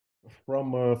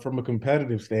from a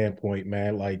competitive standpoint,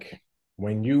 man, like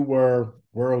when you were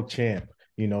world champ,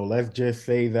 let's just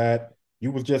say that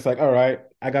you was just like, all right,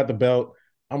 I got the belt,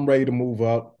 I'm ready to move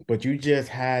up, but you just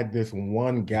had this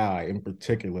one guy in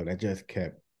particular that just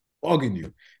kept bugging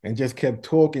you and just kept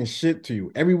talking shit to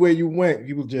you. Everywhere you went,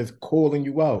 he was just calling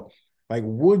you out. Like,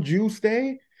 would you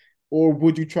stay? Or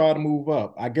would you try to move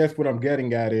up? I guess what I'm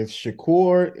getting at is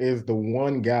Shakur is the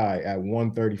one guy at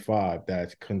 135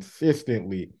 that's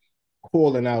consistently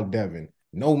calling out Devin,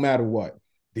 no matter what.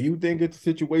 Do you think it's a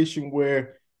situation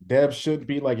where Dev should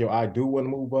be like, yo, I do want to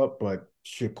move up, but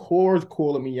Shakur's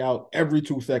calling me out every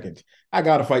 2 seconds. I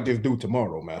gotta fight this dude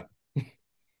tomorrow, man.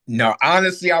 No,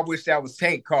 honestly, I wish that was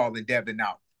Tank calling Devin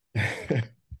out.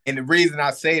 And the reason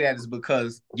I say that is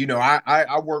because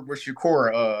I worked with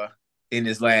Shakur in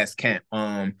his last camp.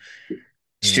 Mm.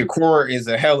 Shakur is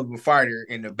a hell of a fighter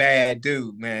and a bad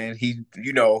dude, man. He's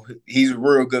a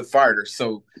real good fighter.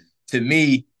 So to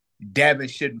me, Devin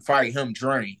shouldn't fight him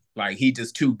drained. Like he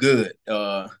just too good.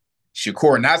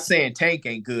 Shakur, not saying Tank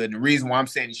ain't good. And the reason why I'm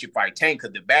saying he should fight Tank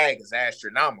because the bag is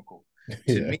astronomical. To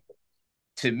Yeah. me,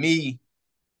 to me,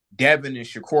 Devin and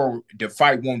Shakur, the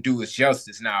fight won't do its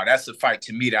justice now. That's a fight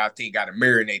to me that I think got to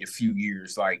marinate a few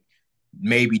years, like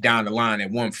maybe down the line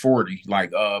at 140,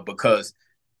 because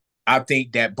I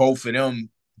think that both of them,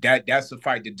 that's a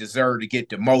fight that deserve to get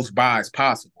the most buys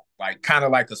possible. Like kind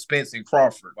of like a Spence and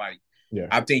Crawford. Like Yeah.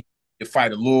 I think the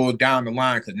fight a little down the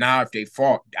line because now if they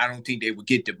fought, I don't think they would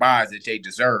get the buys that they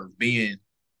deserve, being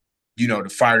the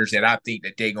fighters that I think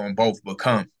that they gonna both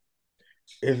become.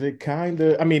 Is it kind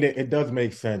of, I mean, it does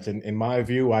make sense. And in my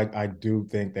view, I do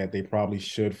think that they probably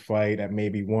should fight at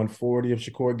maybe 140 if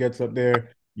Shakur gets up there.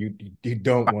 You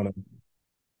don't want to,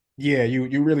 yeah,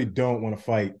 you really don't want to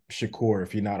fight Shakur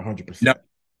if you're not No, 100%.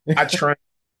 I train.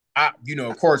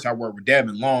 Of course, I worked with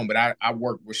Devin Long, but I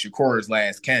worked with Shakur's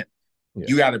last camp. Yeah.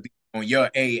 You got to be on your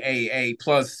A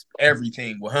plus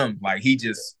everything with him. Like he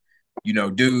just,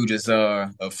 dude is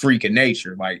a freak of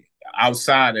nature. Like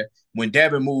outside of when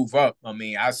Devin move up, I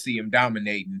mean, I see him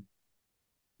dominating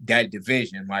that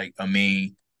division. Like, I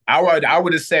mean, I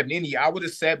would accept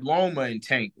Loma and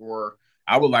Tank, or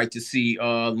I would like to see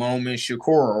Loma and Shakur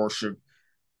or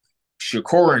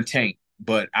Shakur and Tank.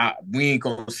 But we ain't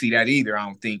gonna see that either, I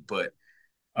don't think. But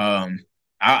um,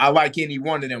 I like any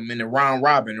one of them in the round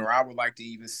robin, or I would like to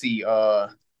even see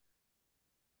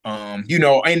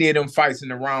any of them fights in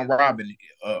the round robin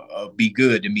be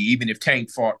good to me. Even if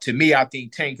Tank fought, to me, I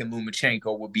think Tank and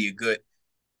Lomachenko would be a good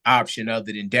option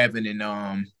other than Devin and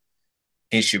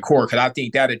Shakur, because I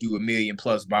think that'd do a million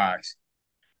plus buys.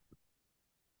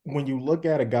 When you look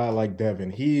at a guy like Devin,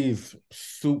 he's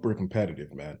super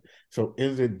competitive, man. So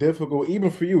is it difficult, even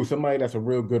for you, somebody that's a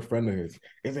real good friend of his,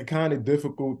 is it kind of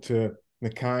difficult to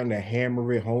kind of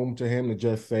hammer it home to him to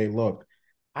just say, look,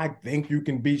 I think you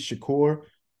can beat Shakur,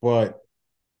 but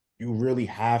you really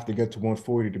have to get to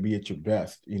 140 to be at your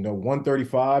best.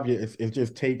 135, yeah, it's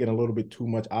just taking a little bit too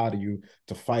much out of you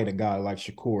to fight a guy like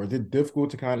Shakur. Is it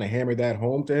difficult to kind of hammer that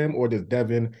home to him, or does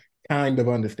Devin kind of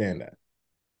understand that?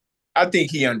 I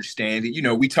think he understands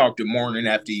it. We talked the morning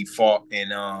after he fought,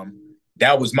 and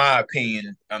that was my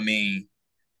opinion. I mean,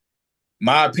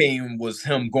 my opinion was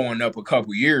him going up a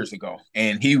couple years ago,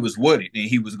 and he was with it, and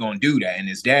he was going to do that, and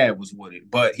his dad was with it,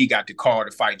 but he got the call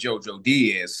to fight Jojo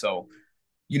Diaz, so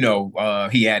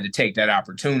he had to take that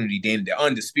opportunity. Then the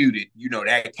undisputed,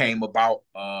 that came about.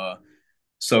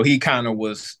 So he kind of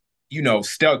was,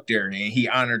 stuck there, and he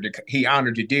honored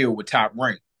the deal with Top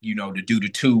Rank, to do the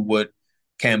two with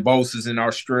Cambosis in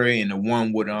Australia and the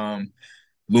one with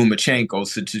Lomachenko.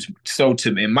 So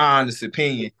in my honest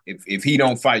opinion, if he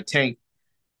don't fight Tank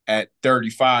at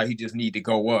 35, he just need to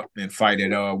go up and fight at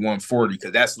 140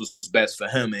 because that's what's best for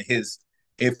him and his.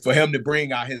 If for him to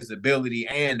bring out his ability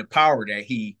and the power that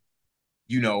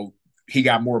you know, he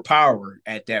got more power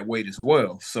at that weight as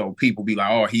well. So people be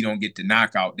like, oh, he don't get the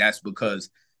knockout. That's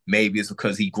because maybe it's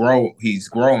because he's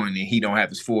growing and he don't have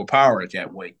his full power at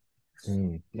that weight.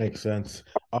 Makes sense.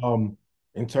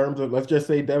 In terms of, let's just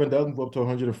say Devin doesn't go up to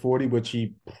 140, which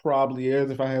he probably is,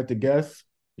 if I had to guess.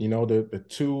 The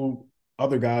two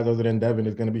other guys other than Devin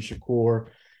is going to be Shakur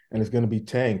and it's going to be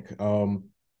Tank.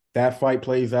 That fight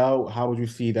plays out. How would you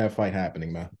see that fight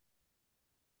happening, man?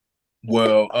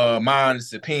 Well, my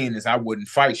honest opinion is I wouldn't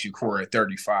fight Shakur at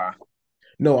 35.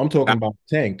 No, I'm talking I, about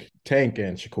Tank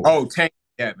and Shakur. oh, Tank,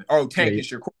 Devin. Oh, Yeah, Tank and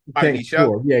Shakur yeah. fighting Tank each other.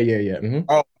 Shakur. Yeah, yeah, yeah.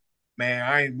 Oh man,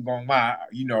 I ain't gonna lie.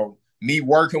 Me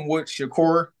working with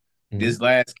Shakur Hmm. this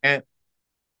last camp,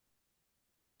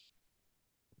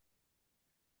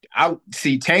 I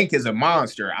see Tank is a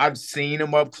monster. I've seen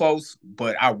him up close,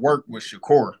 but I worked with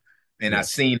Shakur and I Yeah.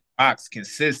 seen him box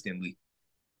consistently,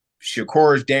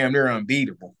 Shakur is damn near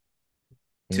unbeatable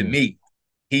to Mm, me.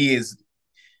 He is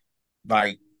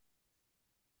like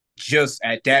just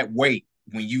at that weight.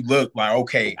 When you look like,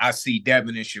 okay, I see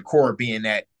Devin and Shakur being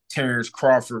that Terence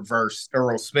Crawford versus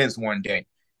Earl Spence one day.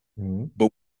 mm.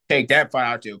 But take that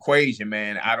fight out the equation,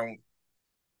 man. I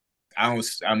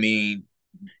mean,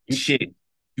 You, shit.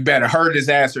 You better hurt his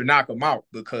ass or knock him out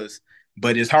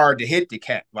but it's hard to hit the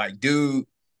cat. Like, dude,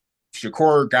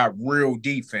 Shakur got real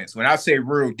defense. When I say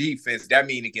real defense, that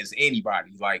means against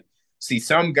anybody. Like, see,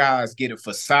 some guys get a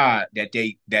facade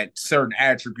that certain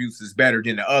attributes is better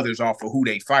than the others off of who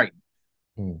they fight.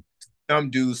 mm. Some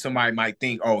dudes, somebody might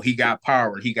think, oh, he got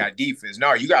power, he got defense.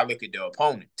 No, you gotta look at the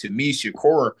opponent. To me,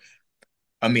 Shakur,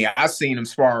 I mean, I seen him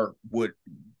spar with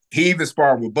he even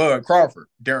sparred with Bud Crawford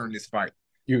during this fight.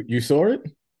 You saw it?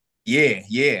 Yeah.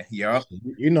 You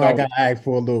know, I So, gotta ask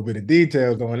for a little bit of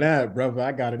details on that, brother.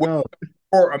 I gotta know.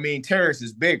 or I mean, Terence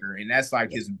is bigger, and that's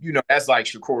like his, that's like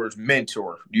Shakur's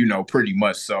mentor, pretty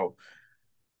much. So,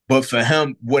 but for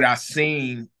him, what I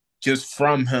seen just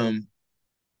from him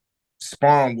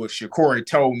sparring with Shakur, it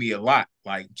told me a lot.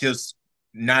 Like, just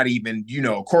not even,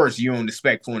 of course, you don't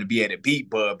expect for him to be able to beat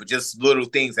Bud, but just little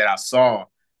things that I saw,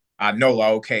 I know,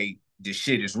 like, okay, this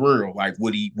shit is real. Like,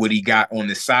 what he got on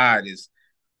the side is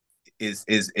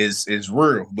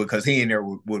real because he in there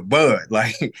with Bud.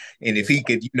 Like, and if he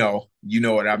could, you know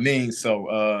what I mean.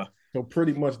 So So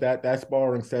pretty much that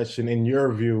sparring session, in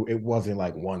your view, it wasn't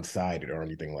like one-sided or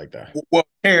anything like that. well,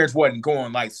 Terence wasn't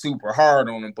going like super hard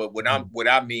on him, but Mhm. what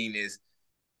I mean is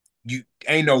you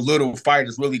ain't no little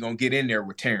fighters really gonna get in there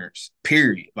with Terence.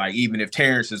 Period. Like, even if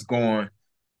Terence is going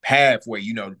halfway,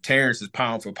 Terence is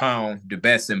pound for pound the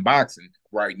best in boxing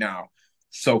right now.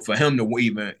 So for him to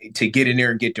even to get in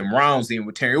there and get them rounds in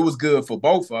with Terence, it was good for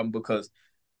both of them because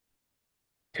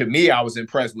to me, I was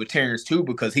impressed with Terence too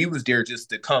because he was there just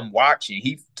to come watch and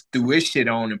he threw his shit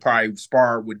on and probably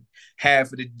sparred with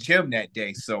half of the gym that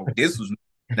day. So this,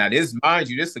 mind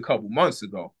you, this a couple months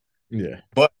ago. Yeah.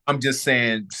 But I'm just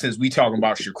saying, since we talking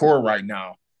about Shakur right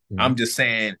now, Mhm. I'm just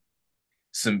saying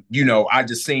I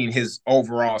just seen his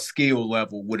overall skill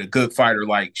level with a good fighter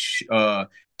like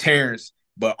Terence,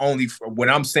 but only what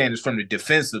I'm saying is from the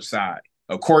defensive side.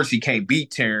 Of course, he can't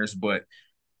beat Terence, but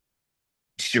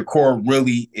Shakur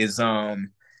really is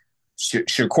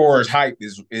Shakur's hype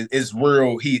is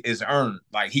real. He is earned.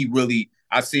 Like, he really,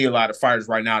 I see a lot of fighters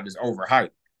right now that's overhyped.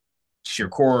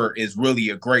 Shakur is really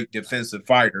a great defensive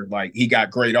fighter. Like, he got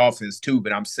great offense too,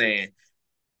 but I'm saying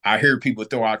I hear people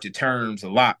throw out the terms a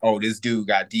lot. Oh, this dude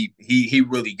got deep. He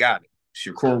really got it.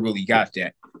 Shakur really got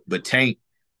that. But Tank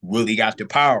really got the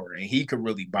power and he could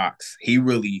really box. He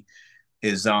really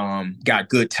is got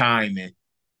good timing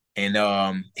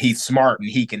and he's smart and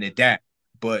he can adapt.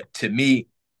 But to me,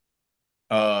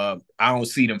 I don't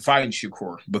see them fighting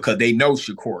Shakur because they know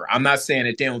Shakur. I'm not saying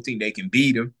that they don't think they can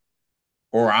beat him,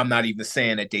 or I'm not even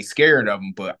saying that they scared of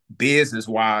him, but business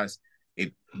wise,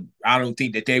 if I don't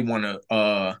think that they want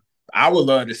to. I would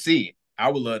love to see it. I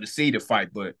would love to see the fight,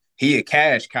 but he a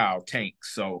cash cow Tank.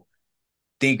 So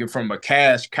thinking from a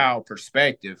cash cow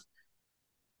perspective,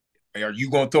 are you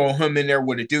gonna throw him in there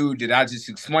with a dude that I just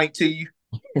explained to you?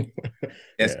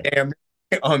 That's Yeah.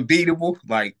 damn unbeatable.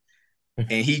 Like,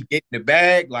 and he get in the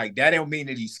bag. Like, that don't mean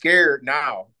that he's scared.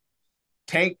 Now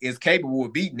Tank is capable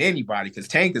of beating anybody because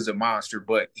Tank is a monster,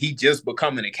 but he just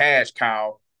becoming a cash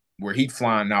cow where he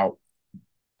flying out.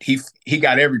 He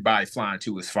got everybody flying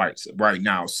to his fights right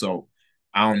now. So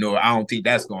I don't know. I don't think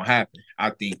that's gonna happen. I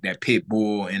think that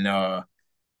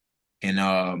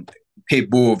and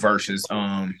Pitbull versus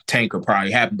Tank will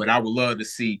probably happen. But I would love to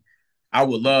see.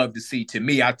 To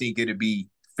me, I think it'd be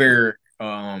fair.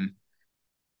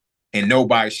 And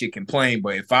nobody should complain.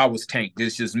 But if I was Tank,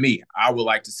 this is just me. I would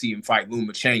like to see him fight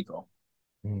Lomachenko.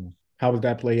 Mm. How does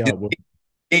that play Just out?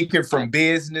 thinking from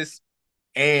business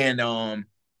and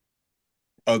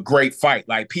a great fight.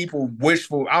 Like, people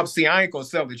wishful. Obviously, I ain't gonna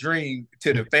sell the dream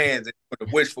to the fans for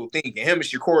the wishful thinking. Him and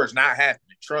Shakur is not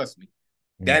happening. Trust me,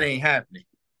 that Mm. ain't happening.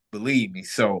 Believe me.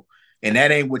 So, and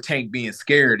that ain't what Tank being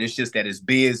scared. It's just that his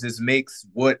business mix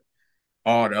what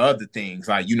all the other things.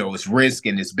 Like, it's risk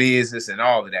and it's business and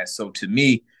all of that. So to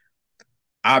me,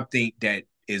 I think that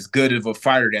as good of a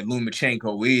fighter that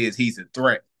Lomachenko is, he's a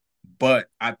threat. But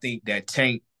I think that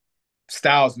Tank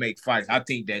styles make fights. I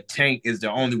think that Tank is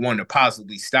the only one to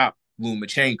possibly stop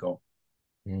Lomachenko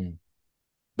Mm.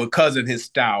 because of his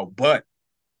style. But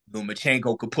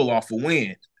Lomachenko could pull off a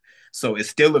win. So it's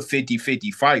still a 50-50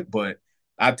 fight. But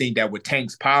I think that with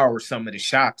Tank's power, some of the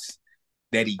shots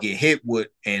that he get hit with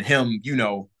and him,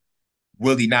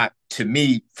 really not to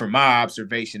me, from my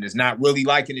observation, is not really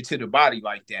liking it to the body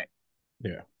like that.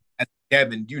 Yeah.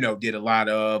 Devin, did a lot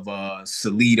of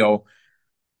Salido,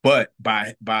 but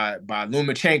by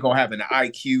Lomachenko having the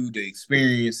IQ, the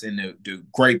experience, and the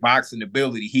great boxing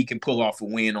ability, he can pull off a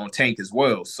win on Tank as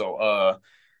well. So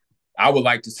I would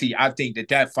like to see. I think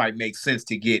that fight makes sense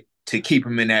to keep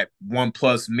him in that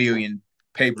 1+ million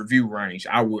pay-per-view range.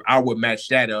 I would match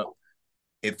that up.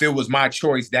 If it was my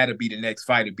choice, that'd be the next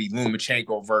fight. It'd be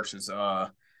Lomachenko versus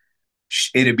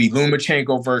it'd be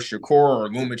Lomachenko versus Shakur or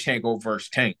Lomachenko versus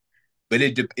Tank. But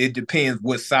it depends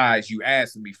what size you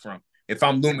asking me from. If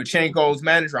I'm Lomachenko's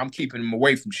manager, I'm keeping him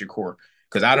away from Shakur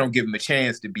because I don't give him a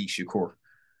chance to beat Shakur.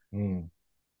 Mm.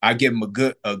 I give him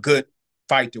a good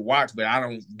fight to watch, but I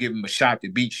don't give him a shot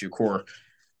to beat Shakur.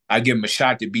 I give him a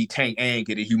shot to beat Tank and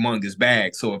get a humongous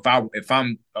bag. So if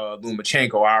I'm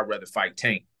Lomachenko, I'd rather fight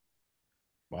Tank.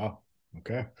 Wow.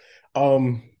 Okay.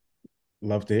 Um,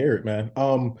 Love to hear it, man.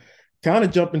 Kind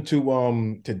of jumping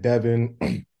to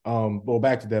Devin. Well,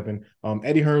 back to Devin.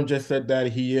 Eddie Hearn just said that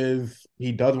he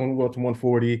does want to go up to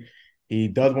 140. He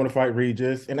does want to fight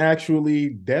Regis. And actually,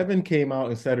 Devin came out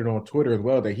and said it on Twitter as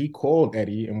well that he called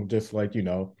Eddie and was just like,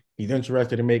 he's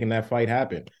interested in making that fight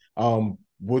happen.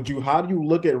 How do you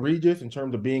look at Regis in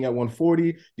terms of being at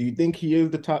 140? Do you think he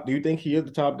is the top? Do you think he is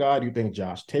the top guy? Do you think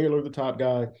Josh Taylor is the top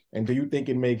guy? And do you think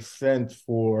it makes sense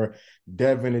for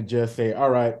Devin to just say, all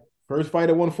right, first fight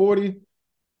at 140,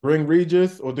 bring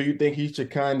Regis? Or do you think he should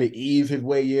kind of ease his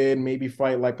way in, maybe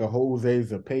fight like a Jose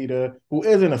Zepeda, who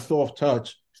isn't a soft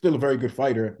touch, still a very good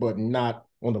fighter, but not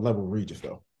on the level of Regis,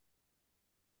 though?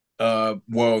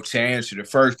 Well, to answer the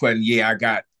first question, yeah, I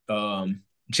got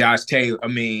Josh Taylor. I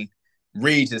mean,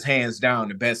 Reed is hands down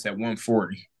the best at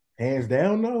 140. Hands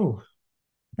down, no.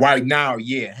 Right now,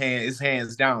 yeah, it's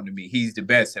hands down to me. He's the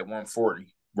best at 140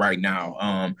 right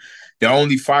now. The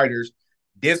only fighters,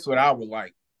 this what I would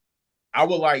like. I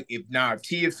would like if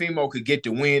Teofimo could get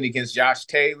the win against Josh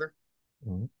Taylor,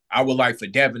 Mm-hmm. I would like for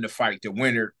Devin to fight the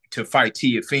winner to fight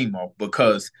Teofimo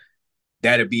because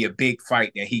that'd be a big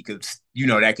fight that he could,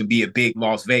 that can be a big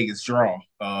Las Vegas draw.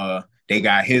 They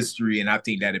got history, and I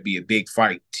think that'd be a big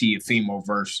fight. Teofimo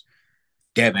versus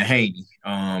Devin Haney,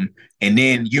 and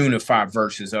then Unify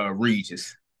versus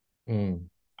Regis. Mm.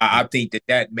 I think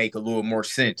that make a little more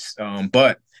sense.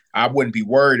 But I wouldn't be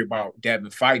worried about Devin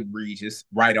fighting Regis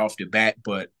right off the bat.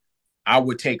 But I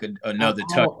would take I, another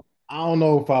I touch. don't, I don't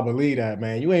know if I believe that,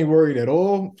 man. You ain't worried at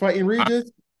all fighting I,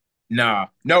 Regis? nah,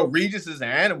 no, Regis is an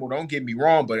animal. Don't get me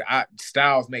wrong, but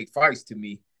styles make fights to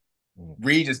me. Mm.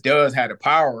 Regis does have the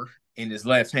power in his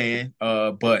left hand,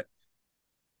 but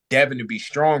Devin to be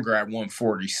stronger at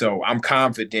 140. So I'm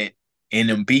confident in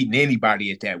him beating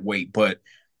anybody at that weight. But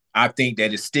I think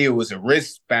that it still is a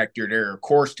risk factor there, of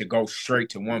course, to go straight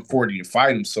to 140 to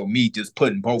fight him. So me just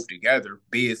putting both together,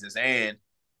 business and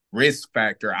risk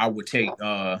factor, I would take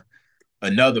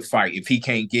another fight. If he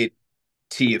can't get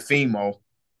Teofimo,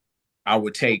 I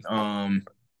would take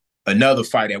another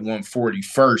fight at 140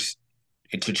 first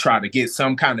and to try to get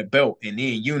some kind of belt and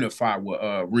then unify with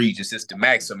Regis just to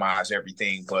maximize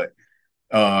everything. But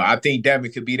I think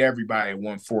Devin could beat everybody at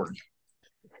 140.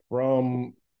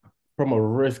 From from a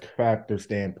risk factor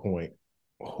standpoint,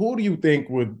 who do you think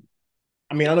would?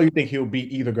 I mean, I know you think he'll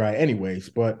beat either guy anyways,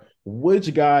 but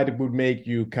which guy would make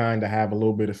you kind of have a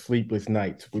little bit of sleepless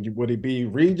nights? Would it be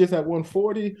Regis at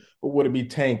 140 or would it be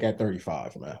Tank at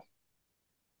 35, man?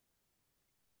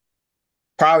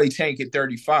 Probably Tank at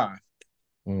 35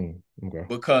 Okay.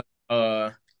 because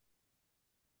uh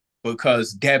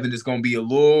because Devin is going to be a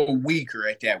little weaker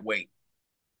at that weight.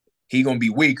 He's going to be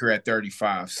weaker at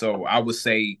 35. So I would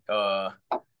say that's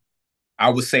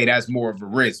more of a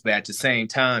risk, but at the same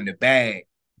time, the bag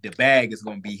is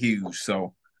going to be huge.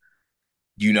 So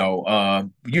the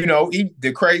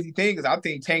crazy thing is, I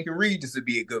think Tank and Regis would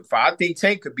be a good fight. I think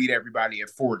Tank could beat everybody at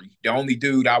 40. The only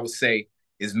dude I would say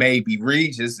is maybe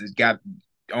Regis has got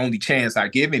the only chance I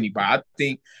give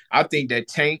anybody. I think that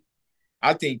Tank,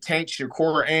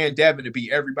 Shakur, and Devin to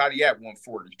beat everybody at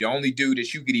 140. The only dude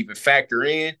that you could even factor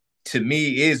in to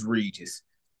me is Regis.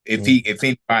 If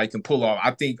anybody can pull off,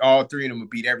 I think all three of them would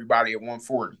beat everybody at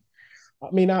 140. I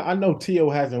mean, I know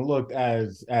Tio hasn't looked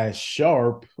as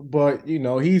sharp, but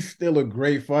he's still a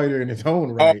great fighter in his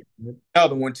own Oh, right.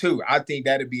 another one too. I think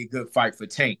that'd be a good fight for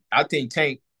Tank. I think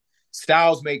Tank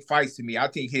styles make fights to me. I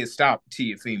think he'll stop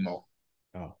Teofimo.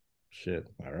 Oh, shit.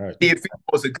 All right. Teofimo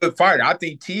was a good fighter. I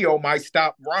think Tio might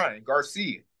stop Ryan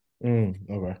Garcia.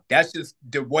 Okay. That's just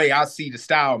the way I see the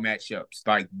style matchups.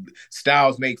 Like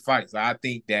styles make fights. I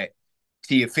think that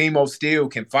Teofimo still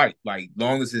can fight. Like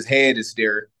long as his head is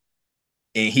there,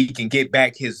 and he can get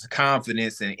back his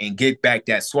confidence and get back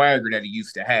that swagger that he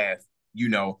used to have. You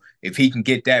know, if he can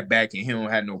get that back and he don't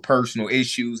have no personal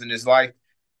issues in his life,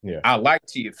 Yeah. I like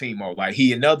Tiafimo. Like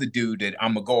he another dude that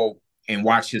I'm gonna go and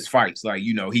watch his fights. Like,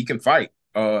 you know, he can fight.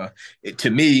 To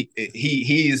me,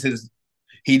 he is his.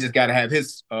 He just got to have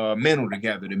his mental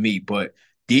together to me. But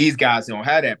these guys don't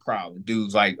have that problem.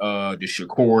 Dudes like the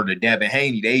Shakur, the Devin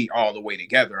Haney, they all the way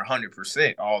together,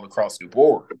 100% all across the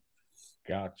board.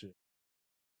 Gotcha.